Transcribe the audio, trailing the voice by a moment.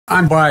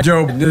I'm by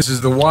Joe. This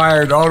is the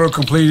wired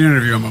autocomplete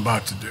interview I'm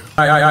about to do.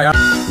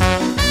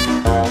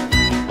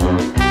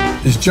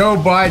 Is Joe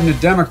Biden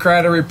a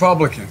Democrat or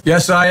Republican?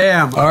 Yes, I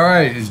am. All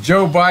right. Is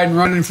Joe Biden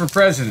running for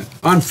president?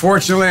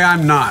 Unfortunately,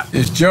 I'm not.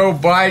 Is Joe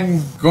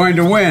Biden going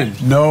to win?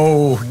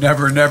 No,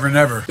 never, never,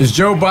 never. Is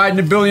Joe Biden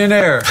a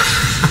billionaire?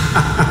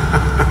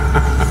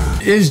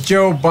 Is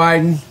Joe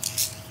Biden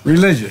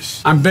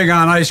religious? I'm big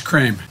on ice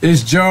cream.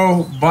 Is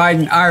Joe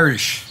Biden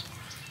Irish?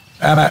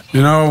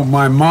 You know,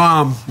 my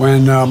mom,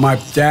 when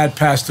my dad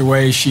passed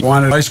away, she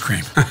wanted ice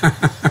cream.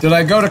 Did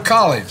I go to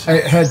college?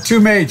 I had two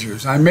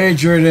majors. I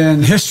majored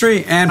in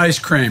history and ice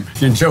cream.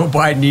 Can Joe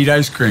Biden eat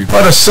ice cream?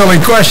 What a silly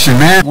question,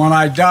 man. When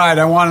I died,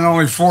 I wanted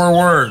only 4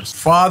 words.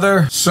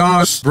 Father,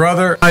 son,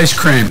 brother, ice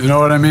cream. You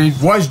know what I mean?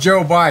 Was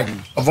Joe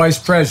Biden a vice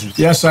president?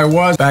 Yes, I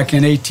was. Back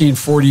in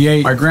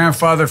 1848, my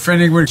grandfather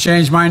Finnegan would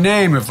change my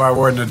name if I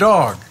wasn't a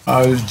dog.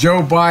 Was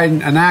Joe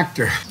Biden an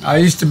actor? I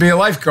used to be a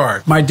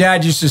lifeguard. My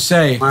dad used to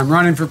say, I'm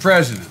running for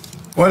president.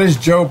 What is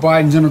Joe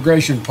Biden's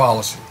immigration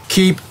policy?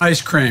 Keep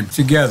ice cream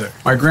together.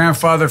 My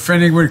grandfather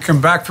Finnegan would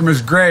come back from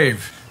his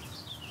grave.